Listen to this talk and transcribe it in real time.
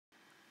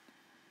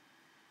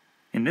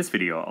In this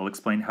video, I'll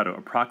explain how to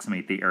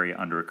approximate the area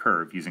under a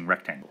curve using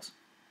rectangles.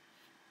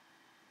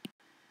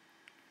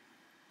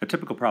 A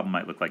typical problem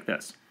might look like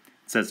this.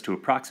 It says to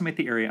approximate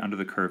the area under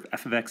the curve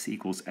f of x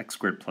equals x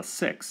squared plus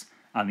 6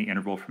 on the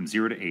interval from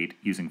 0 to 8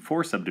 using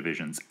 4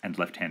 subdivisions and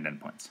left-hand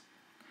endpoints.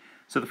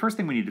 So the first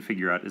thing we need to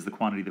figure out is the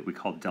quantity that we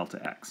call delta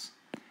x.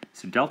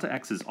 So delta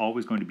x is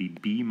always going to be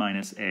b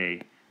minus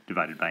a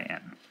divided by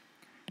n.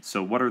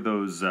 So what are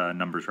those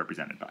numbers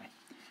represented by?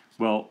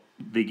 Well,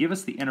 they give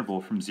us the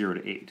interval from 0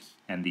 to 8,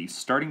 and the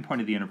starting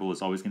point of the interval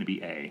is always going to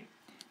be a.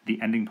 The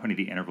ending point of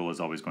the interval is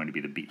always going to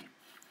be the b.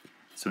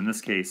 So in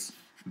this case,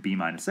 b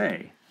minus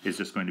a is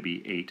just going to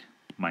be 8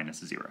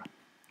 minus 0.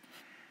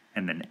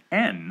 And then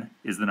n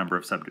is the number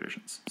of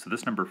subdivisions. So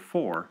this number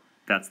 4,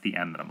 that's the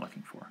n that I'm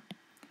looking for.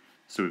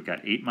 So we've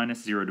got 8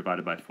 minus 0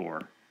 divided by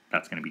 4,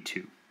 that's going to be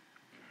 2.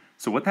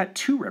 So what that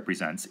 2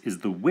 represents is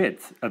the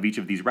width of each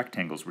of these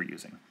rectangles we're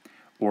using,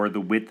 or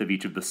the width of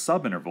each of the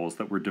subintervals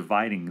that we're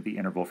dividing the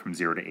interval from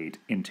 0 to 8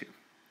 into.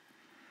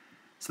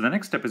 So the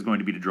next step is going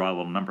to be to draw a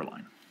little number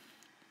line.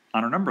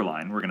 On our number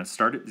line, we're going to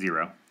start at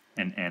 0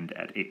 and end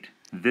at 8.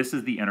 This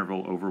is the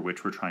interval over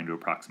which we're trying to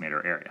approximate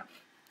our area.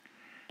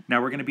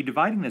 Now we're going to be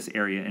dividing this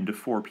area into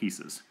 4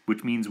 pieces,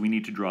 which means we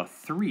need to draw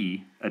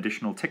 3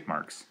 additional tick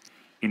marks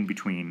in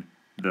between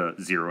the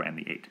 0 and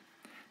the 8.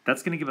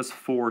 That's going to give us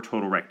 4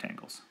 total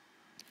rectangles.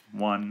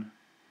 1,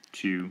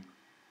 2,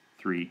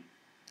 3,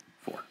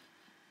 4.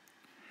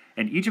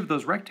 And each of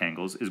those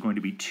rectangles is going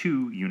to be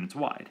 2 units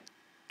wide.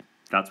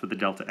 That's what the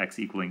delta x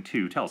equaling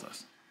 2 tells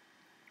us.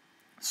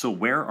 So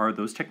where are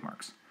those tick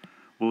marks?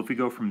 Well, if we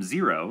go from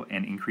 0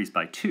 and increase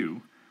by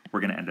 2, we're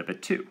going to end up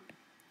at 2.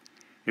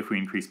 If we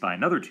increase by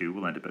another 2,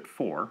 we'll end up at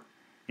 4.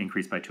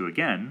 Increase by 2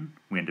 again,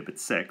 we end up at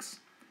 6.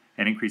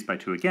 And increase by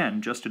 2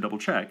 again, just to double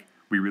check,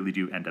 we really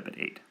do end up at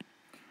 8.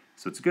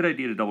 So it's a good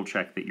idea to double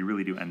check that you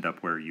really do end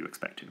up where you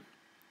expect to.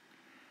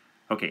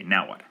 Okay,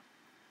 now what?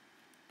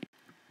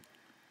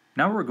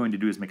 Now what we're going to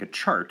do is make a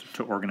chart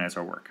to organize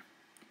our work.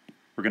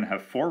 We're going to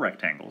have 4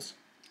 rectangles.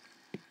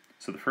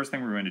 So the first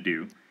thing we're going to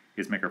do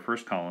is make our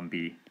first column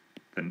be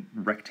the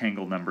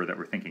rectangle number that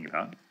we're thinking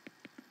about.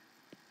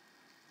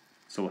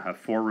 So we'll have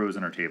 4 rows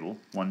in our table.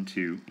 1,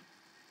 2,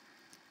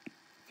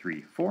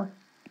 3, 4.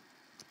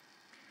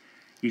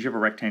 Each of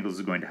our rectangles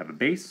is going to have a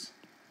base.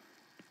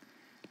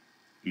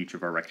 Each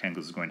of our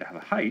rectangles is going to have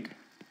a height.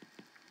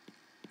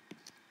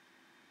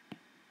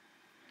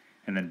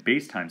 And then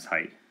base times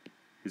height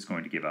is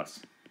going to give us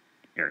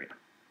area.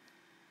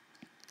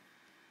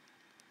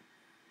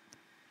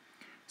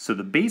 So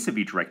the base of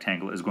each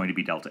rectangle is going to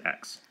be delta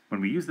x.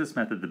 When we use this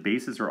method, the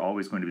bases are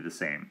always going to be the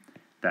same,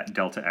 that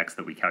delta x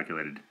that we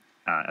calculated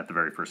at the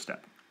very first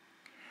step.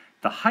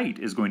 The height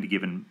is going to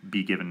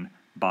be given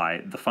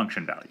by the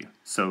function value.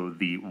 So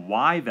the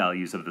y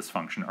values of this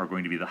function are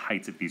going to be the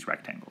heights of these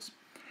rectangles.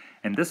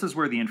 And this is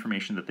where the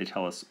information that they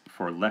tell us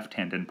for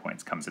left-hand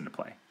endpoints comes into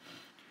play.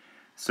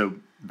 So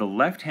the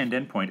left-hand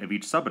endpoint of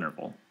each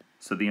subinterval,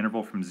 so the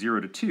interval from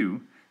 0 to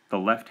 2, the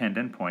left-hand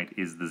endpoint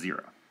is the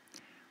 0,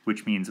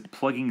 which means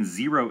plugging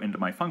 0 into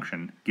my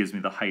function gives me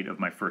the height of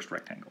my first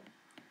rectangle.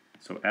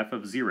 So f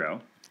of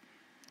 0,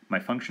 my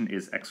function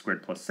is x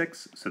squared plus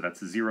 6, so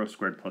that's 0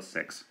 squared plus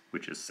 6,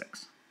 which is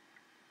 6.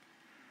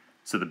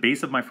 So the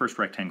base of my first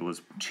rectangle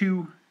is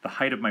 2, the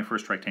height of my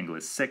first rectangle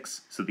is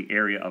 6, so the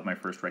area of my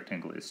first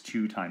rectangle is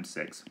 2 times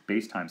 6,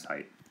 base times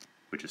height,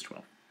 which is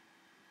 12.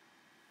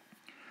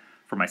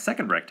 For my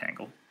second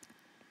rectangle,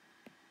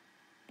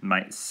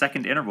 my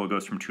second interval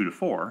goes from 2 to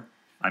 4.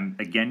 I'm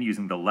again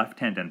using the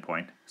left-hand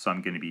endpoint, so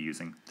I'm going to be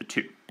using the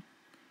 2.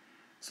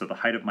 So the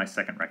height of my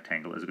second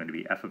rectangle is going to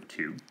be f of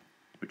 2,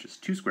 which is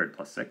 2 squared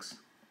plus 6.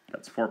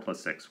 That's 4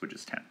 plus 6, which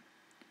is 10.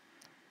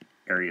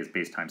 Area is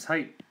base times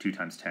height. 2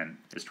 times 10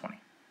 is 20.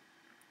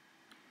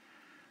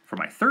 For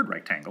my third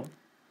rectangle,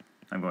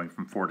 I'm going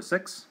from 4 to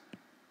 6.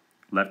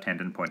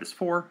 Left-hand endpoint is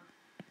 4.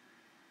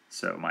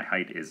 So my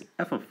height is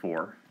f of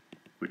 4,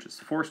 which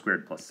is 4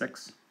 squared plus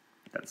 6.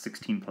 That's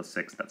 16 plus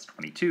 6, that's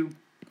 22.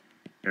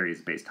 Area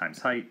is base times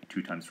height.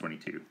 2 times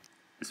 22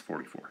 is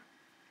 44.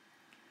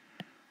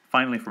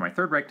 Finally, for my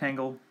third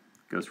rectangle,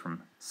 it goes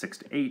from 6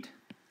 to 8.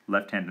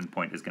 Left-hand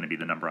endpoint is going to be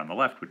the number on the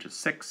left, which is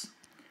 6.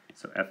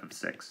 So f of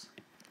 6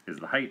 is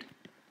the height.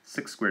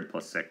 6 squared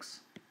plus 6,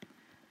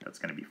 that's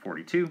going to be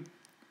 42.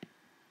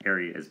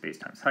 Area is base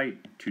times height.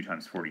 2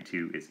 times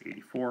 42 is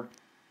 84.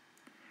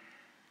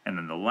 And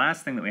then the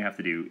last thing that we have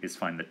to do is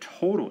find the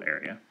total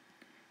area.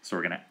 So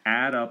we're going to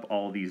add up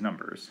all these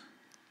numbers.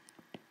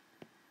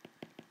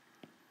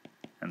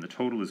 And the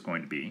total is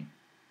going to be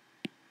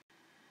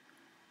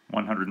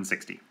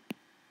 160.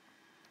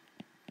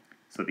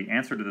 So the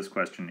answer to this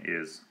question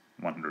is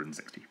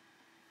 160.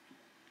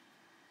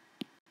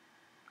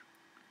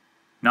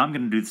 Now I'm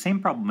going to do the same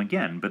problem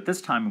again, but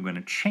this time I'm going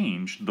to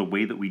change the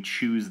way that we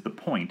choose the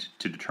point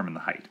to determine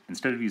the height.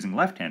 Instead of using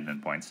left-hand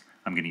endpoints,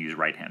 I'm going to use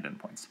right-hand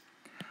endpoints.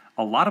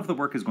 A lot of the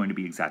work is going to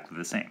be exactly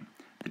the same.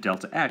 The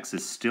delta x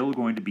is still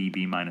going to be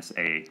b minus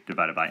a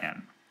divided by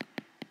n.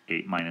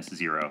 8 minus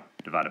 0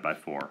 divided by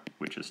 4,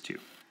 which is 2.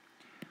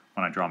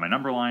 when I draw my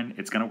number line,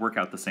 it's going to work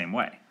out the same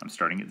way. I'm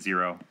starting at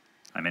 0,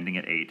 I'm ending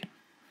at 8,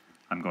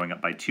 I'm going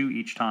up by 2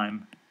 each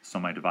time, so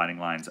my dividing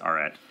lines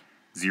are at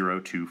 0,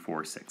 2,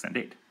 4, 6, and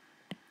 8.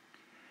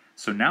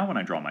 So now when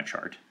I draw my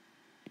chart,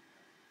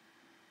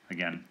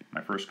 again,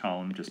 my first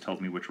column just tells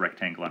me which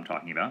rectangle I'm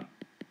talking about.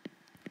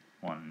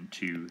 1,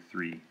 2,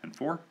 3, and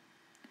 4.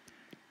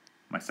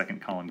 My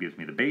second column gives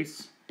me the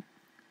base.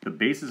 The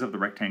bases of the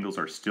rectangles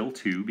are still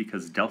 2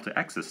 because delta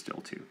x is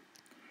still 2.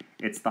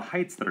 It's the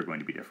heights that are going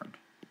to be different.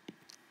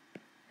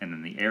 And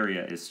then the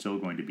area is still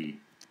going to be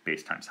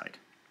base times height.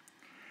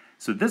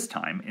 So this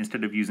time,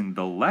 instead of using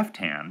the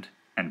left-hand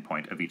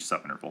endpoint of each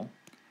subinterval,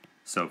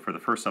 so for the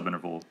first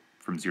subinterval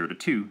from 0 to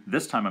 2,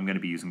 this time I'm going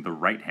to be using the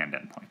right-hand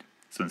endpoint.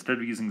 So instead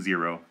of using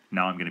 0,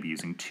 now I'm going to be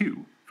using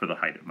 2 for the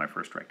height of my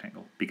first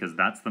rectangle, because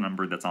that's the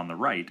number that's on the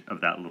right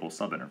of that little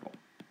subinterval.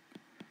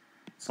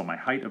 So my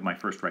height of my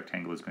first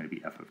rectangle is going to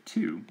be f of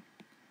 2,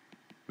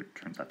 which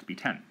turns out to be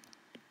 10.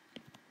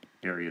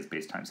 Area is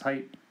base times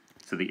height,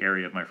 so the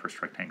area of my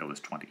first rectangle is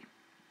 20.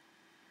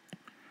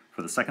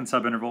 For the second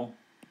subinterval,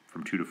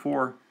 from 2 to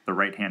 4, the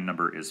right-hand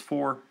number is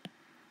 4,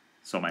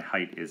 so my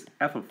height is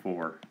f of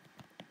 4.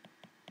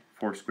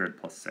 4 squared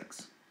plus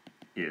 6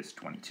 is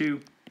 22.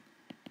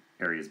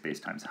 Area is base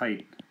times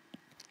height,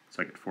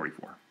 so I get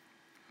 44.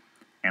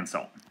 And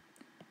so on.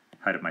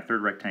 Height of my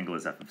third rectangle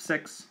is f of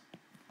 6.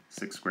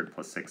 6 squared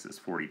plus 6 is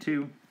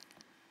 42.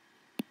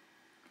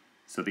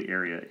 So the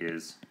area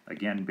is,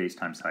 again, base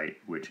times height,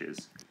 which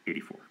is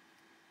 84.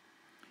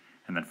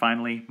 And then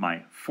finally,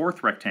 my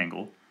fourth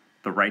rectangle,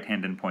 the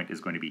right-hand endpoint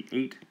is going to be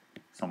 8.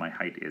 So my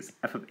height is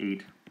f of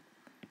 8.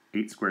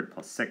 8 squared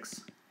plus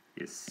 6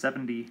 is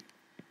 70.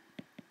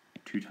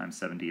 2 times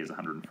 70 is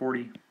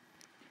 140.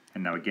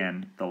 And now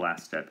again, the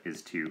last step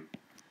is to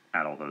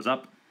add all those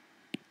up.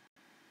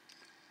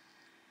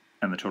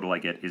 And the total I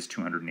get is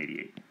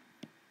 288.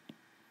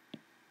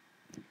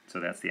 So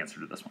that's the answer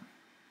to this one.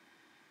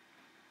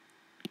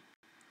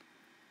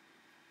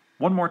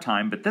 One more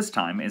time, but this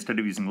time, instead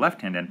of using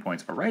left-hand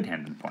endpoints or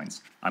right-hand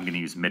endpoints, I'm going to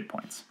use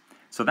midpoints.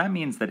 So that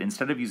means that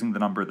instead of using the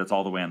number that's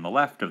all the way on the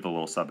left of the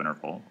little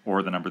subinterval,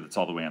 or the number that's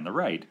all the way on the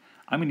right,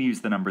 I'm going to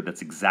use the number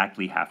that's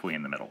exactly halfway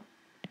in the middle.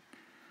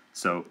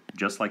 So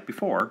just like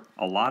before,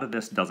 a lot of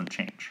this doesn't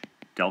change.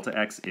 Delta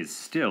x is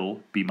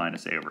still b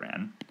minus a over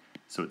n,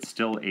 so it's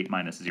still 8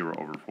 minus 0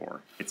 over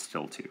 4. It's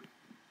still 2.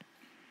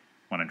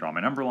 When I draw my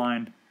number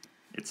line,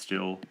 it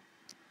still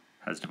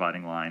has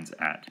dividing lines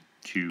at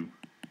 2,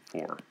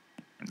 4,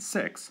 and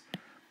 6.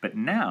 But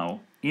now,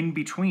 in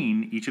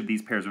between each of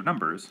these pairs of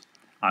numbers,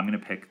 I'm going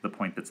to pick the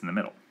point that's in the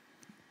middle.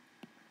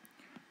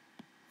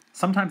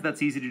 Sometimes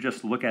that's easy to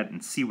just look at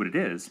and see what it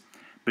is,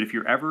 but if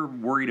you're ever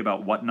worried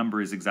about what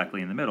number is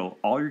exactly in the middle,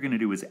 all you're going to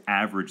do is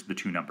average the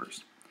two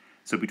numbers.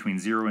 So between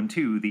 0 and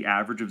 2, the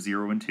average of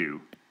 0 and 2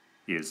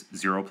 is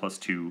 0 plus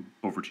 2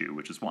 over 2,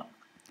 which is 1.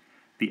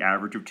 The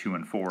average of 2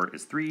 and 4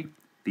 is 3,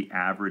 the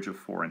average of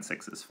 4 and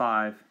 6 is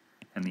 5,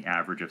 and the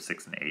average of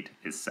 6 and 8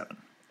 is 7.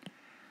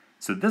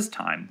 So this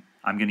time,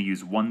 I'm going to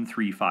use 1,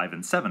 3, 5,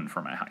 and 7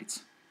 for my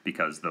heights,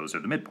 because those are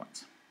the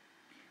midpoints.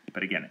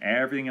 But again,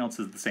 everything else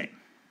is the same.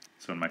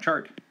 So in my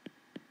chart,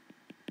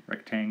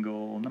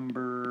 rectangle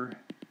number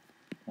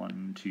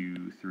 1,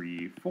 2,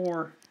 3,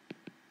 4,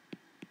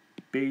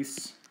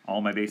 base, all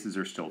my bases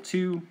are still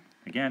 2,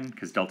 again,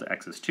 because delta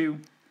x is 2.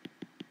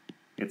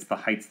 It's the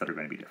heights that are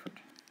going to be different.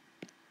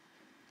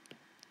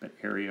 But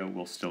area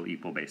will still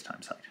equal base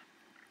times height.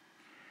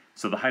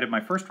 So the height of my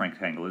first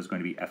rectangle is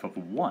going to be f of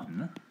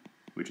 1,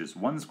 which is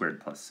 1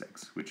 squared plus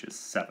 6, which is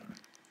 7.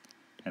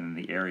 And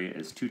then the area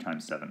is 2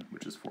 times 7,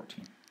 which is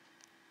 14.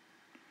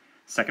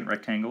 Second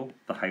rectangle,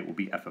 the height will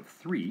be f of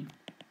 3.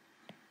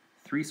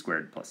 3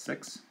 squared plus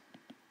 6,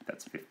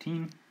 that's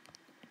 15.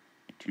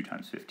 2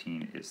 times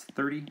 15 is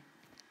 30.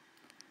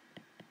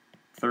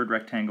 Third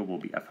rectangle will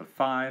be f of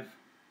 5.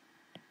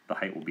 The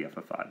height will be f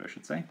of 5, I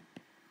should say.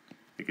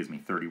 It gives me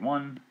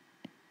 31.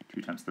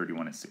 2 times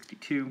 31 is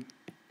 62.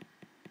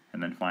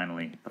 And then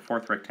finally, the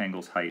fourth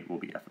rectangle's height will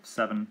be f of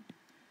 7.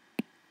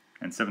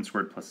 And 7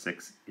 squared plus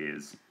 6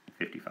 is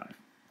 55.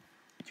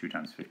 2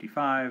 times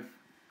 55,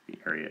 the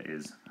area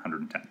is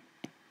 110.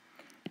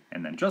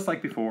 And then just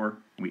like before,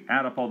 we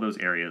add up all those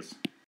areas,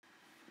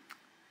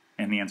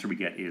 and the answer we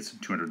get is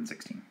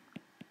 216.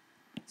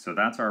 So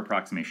that's our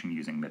approximation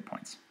using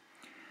midpoints.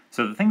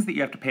 So the things that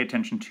you have to pay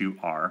attention to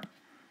are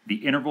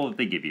the interval that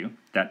they give you,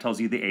 that tells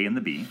you the a and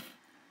the b,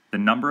 the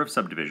number of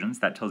subdivisions,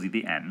 that tells you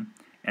the n,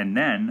 and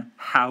then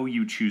how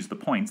you choose the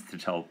points to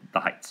tell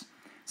the heights.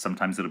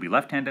 Sometimes it'll be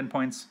left-hand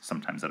endpoints,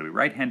 sometimes it'll be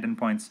right-hand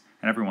endpoints,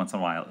 and every once in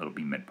a while it'll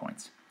be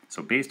midpoints.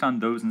 So based on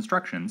those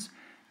instructions,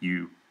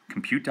 you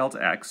compute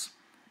delta x,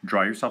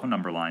 draw yourself a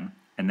number line,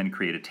 and then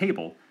create a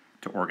table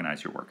to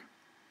organize your work.